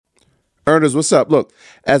Earners, what's up? Look,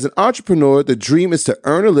 as an entrepreneur, the dream is to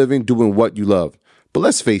earn a living doing what you love. But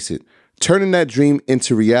let's face it, turning that dream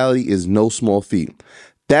into reality is no small feat.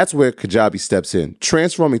 That's where Kajabi steps in,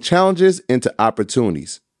 transforming challenges into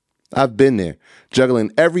opportunities. I've been there,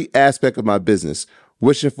 juggling every aspect of my business,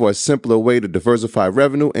 wishing for a simpler way to diversify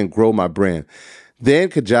revenue and grow my brand. Then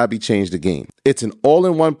Kajabi changed the game. It's an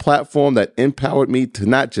all-in-one platform that empowered me to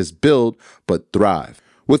not just build, but thrive.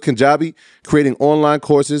 With Kajabi, creating online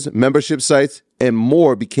courses, membership sites, and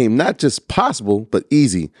more became not just possible, but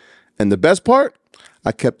easy. And the best part?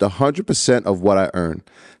 I kept 100% of what I earned,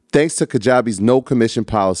 thanks to Kajabi's no commission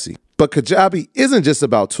policy. But Kajabi isn't just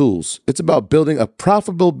about tools. It's about building a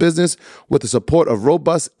profitable business with the support of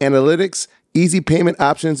robust analytics, easy payment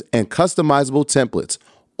options, and customizable templates,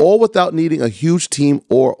 all without needing a huge team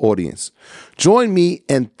or audience. Join me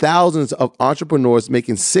and thousands of entrepreneurs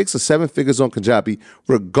making 6 or 7 figures on Kajabi,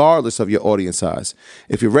 regardless of your audience size.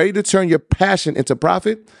 If you're ready to turn your passion into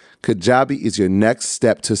profit, Kajabi is your next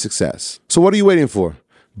step to success. So what are you waiting for?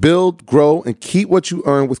 Build, grow, and keep what you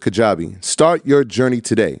earn with Kajabi. Start your journey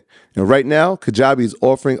today. And right now, Kajabi is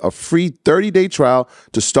offering a free 30-day trial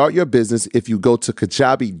to start your business if you go to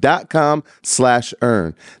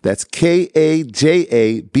kajabi.com/earn. That's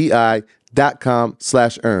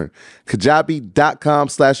KAJABI.com/earn.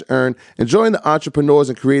 Kajabi.com/earn. And join the entrepreneurs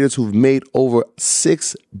and creators who've made over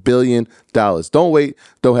 $6 billion. Don't wait.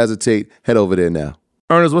 Don't hesitate. Head over there now.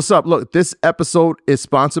 Earners, what's up? Look, this episode is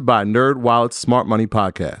sponsored by NerdWallet's Smart Money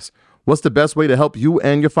Podcast. What's the best way to help you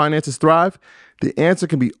and your finances thrive? The answer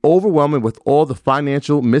can be overwhelming with all the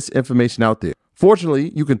financial misinformation out there.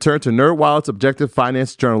 Fortunately, you can turn to NerdWallet's objective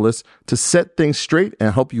finance journalists to set things straight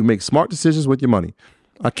and help you make smart decisions with your money.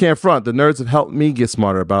 I can't front, the nerds have helped me get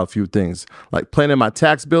smarter about a few things, like planning my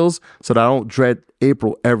tax bills so that I don't dread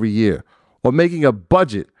April every year, or making a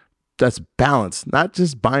budget that's balanced, not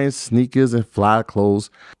just buying sneakers and fly clothes,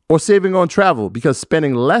 or saving on travel because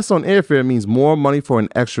spending less on airfare means more money for an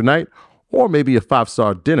extra night or maybe a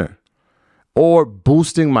 5-star dinner, or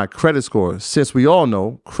boosting my credit score since we all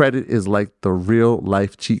know credit is like the real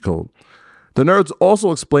life cheat code. The nerds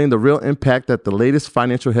also explain the real impact that the latest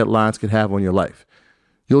financial headlines can have on your life.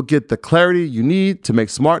 You'll get the clarity you need to make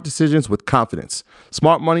smart decisions with confidence.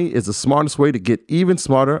 Smart money is the smartest way to get even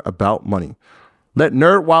smarter about money. Let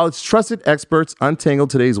NerdWallet's trusted experts untangle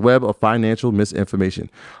today's web of financial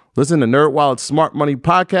misinformation. Listen to NerdWallet's Smart Money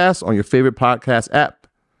Podcast on your favorite podcast app.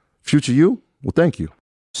 Future you will thank you.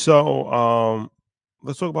 So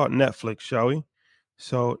let's talk about Netflix, shall we?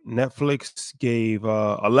 So Netflix gave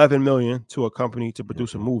 $11 million to a company to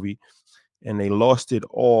produce a movie, and they lost it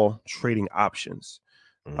all trading options.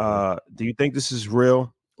 Do you think this is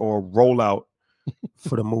real or rollout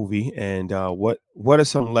for the movie? And what are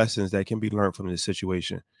some lessons that can be learned from this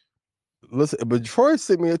situation? Listen, but Troy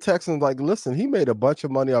sent me a text and like, listen, he made a bunch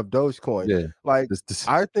of money off Dogecoin. Yeah. Like,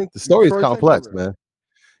 I think the story is Troy, complex, man.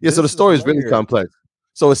 Yeah, so the story is really complex.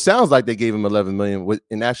 So it sounds like they gave him 11 million.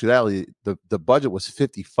 In actuality, the budget was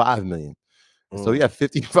 55 million. So he had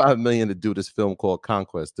 55 million to do this film called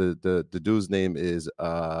Conquest. The dude's name is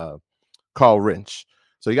Carl Rinch.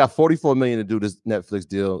 So he got 44 million to do this Netflix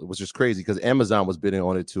deal, which is crazy because Amazon was bidding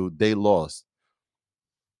on it too. They lost.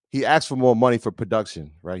 He asked for more money for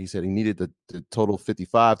production, right? He said he needed the total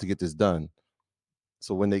 55 to get this done.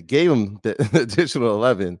 So when they gave him the additional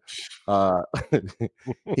 11,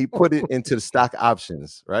 he put it into the stock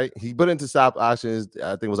options, right? He put it into stock options.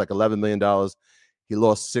 I think it was like $11 million. He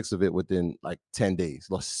lost 6 of it within like 10 days,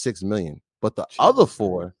 lost 6 million. But the other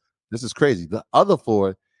 4, this is crazy. The other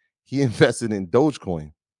 4, he invested in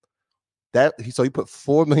Dogecoin. So he put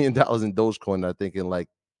 $4 million in Dogecoin, I think in like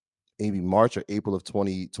maybe March or April of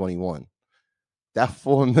 2021. That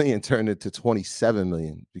 4 million turned into 27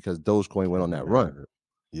 million because Dogecoin went on that run.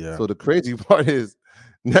 Yeah. So the crazy part is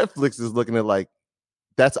Netflix is looking at like,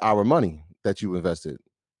 that's our money that you invested,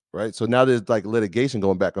 right? So now there's like litigation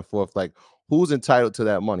going back and forth, like who's entitled to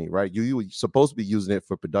that money, right? You were supposed to be using it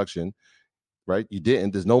for production, right? You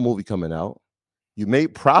didn't. There's no movie coming out. You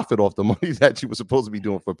made profit off the money that you were supposed to be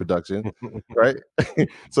doing for production, right?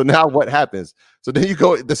 So now what happens? So then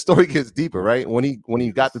the story gets deeper, right? When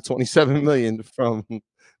he got the 27 million from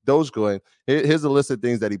Dogecoin, here's a list of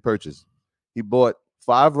things that he purchased. He bought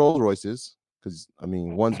 5 Rolls Royces, because I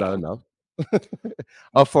mean, one's not enough.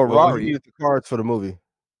 A Ferrari. Well, he used the cards for the movie.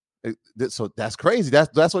 So that's crazy.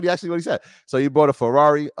 That's what he said. So he bought a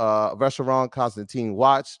Ferrari, a Vacheron Constantin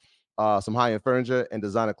watch, some high-end furniture, and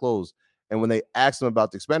designer clothes. And when they asked him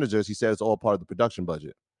about the expenditures, he said it's all part of the production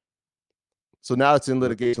budget. So now it's in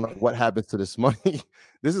litigation. Like, what happens to this money?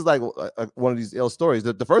 This is like one of these ill stories.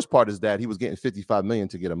 The first part is that he was getting 55 million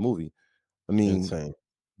to get a movie. I mean, insane.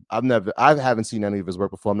 I haven't seen any of his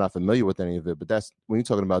work before. I'm not familiar with any of it. But that's when you're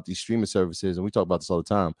talking about these streaming services, and we talk about this all the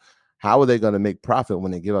time. How are they going to make profit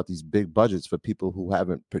when they give out these big budgets for people who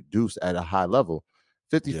haven't produced at a high level?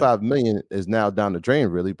 55 million is now down the drain,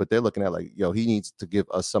 really. But they're looking at like, yo, he needs to give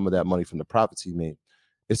us some of that money from the profits he made.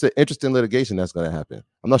 It's an interesting litigation that's going to happen.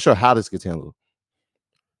 I'm not sure how this gets handled.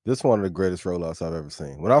 This is one of the greatest rollouts I've ever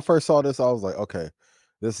seen. When I first saw this, I was like, okay,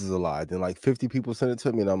 this is a lie. Then like 50 people sent it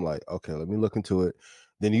to me, and I'm like, okay, let me look into it.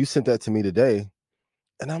 Then you sent that to me today,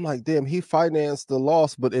 and I'm like, damn, he financed the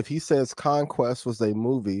loss. But if he says Conquest was a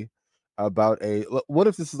movie about what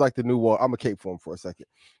if this is like the new Wall? I'm gonna cape for him for a second.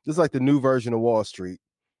 This is like the new version of Wall Street,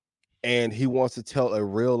 and he wants to tell a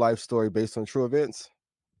real life story based on true events.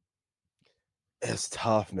 It's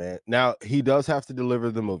tough, man. Now he does have to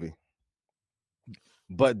deliver the movie,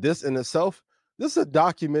 but this in itself, this is a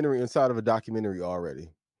documentary inside of a documentary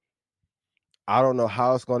already. I don't know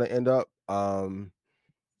how it's going to end up.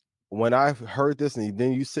 When I heard this, and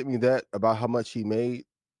then you sent me that about how much he made,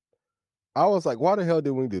 I was like, why the hell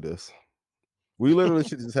did we do this? We literally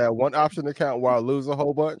should just have one option account where I lose a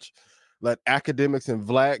whole bunch, let Academics and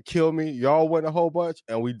Vlad kill me, y'all win a whole bunch,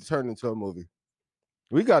 and we turn into a movie.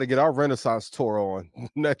 We got to get our Renaissance tour on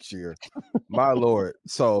next year. My Lord.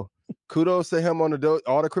 So kudos to him on the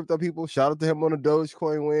all the crypto people. Shout out to him on the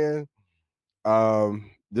Dogecoin win.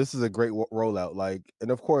 This is a great rollout. Like, and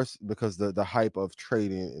of course, because the hype of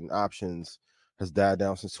trading and options has died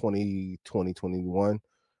down since 2020, 2021.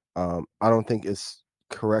 I don't think it's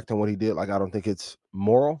correct on what he did. Like, I don't think it's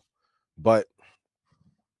moral, but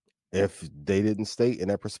if they didn't state in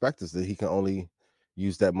their prospectus that he can only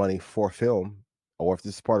use that money for film, or if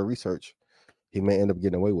this is part of research, he may end up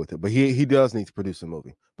getting away with it. But he does need to produce a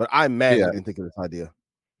movie. But I'm mad he didn't think of this idea.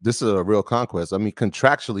 This is a real conquest. I mean,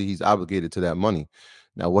 contractually, he's obligated to that money.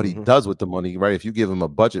 Now, what he does with the money, right? If you give him a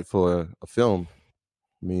budget for a film,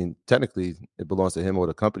 I mean, technically, it belongs to him or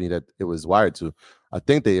the company that it was wired to. I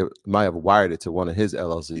think they might have wired it to one of his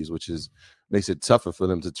LLCs, which makes it tougher for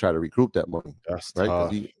them to try to recoup that money. That's right.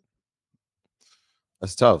 Tough.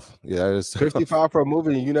 That's tough. Yeah, it's 55 for a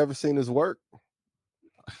movie, and you never seen his work.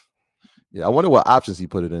 Yeah, I wonder what options he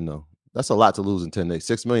put it in though. That's a lot to lose in 10 days.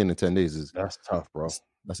 6 million in 10 days that's tough, bro.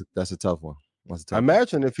 That's a tough one.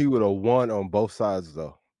 Imagine if he would have won on both sides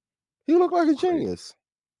though. He looked like a genius.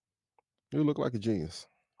 He looked like a genius.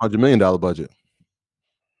 $100 million budget.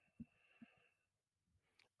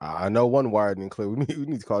 I know one wired and clear. We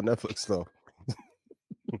need to call Netflix though.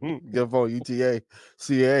 Get it on UTA,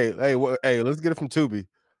 CA. Hey, let's get it from Tubi.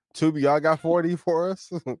 Tubi, y'all got 40 for us.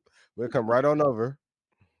 We'll come right on over.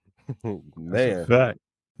 Man. Fact.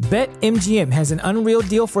 BetMGM has an unreal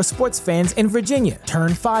deal for sports fans in Virginia.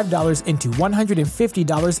 Turn $5 into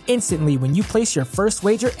 $150 instantly when you place your first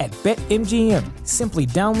wager at BetMGM. Simply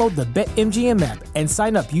download the BetMGM app and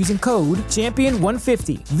sign up using code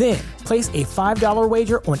Champion150. Then, place a $5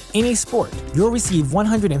 wager on any sport. You'll receive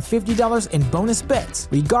 $150 in bonus bets,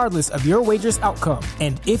 regardless of your wager's outcome.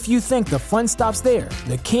 And if you think the fun stops there,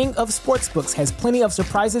 the king of sportsbooks has plenty of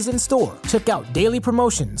surprises in store. Check out daily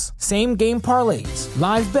promotions, same-game parlays,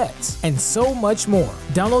 live bets, and so much more.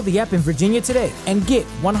 Download the app in Virginia today and get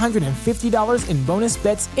 $150 in bonus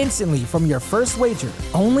bets instantly from your first wager.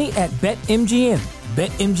 Only at BetMGM.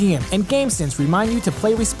 BetMGM and GameSense remind you to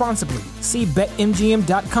play responsibly. See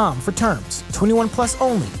BetMGM.com for terms. 21 plus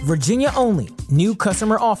only. Virginia only. New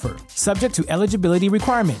customer offer. Subject to eligibility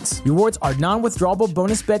requirements. Rewards are non-withdrawable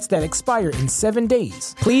bonus bets that expire in 7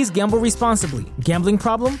 days. Please gamble responsibly. Gambling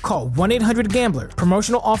problem? Call 1-800-GAMBLER.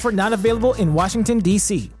 Promotional offer not available in Washington,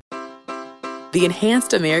 D.C. The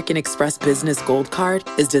Enhanced American Express Business Gold Card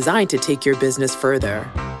is designed to take your business further.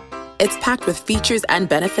 It's packed with features and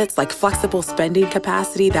benefits like flexible spending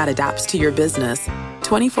capacity that adapts to your business,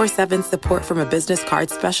 24/7 support from a business card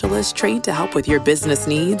specialist trained to help with your business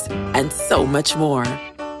needs, and so much more.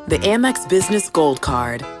 The Amex Business Gold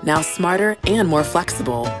Card, now smarter and more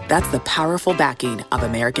flexible. That's the powerful backing of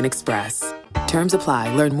American Express. Terms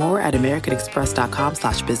apply. Learn more at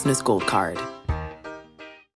americanexpress.com/businessgoldcard.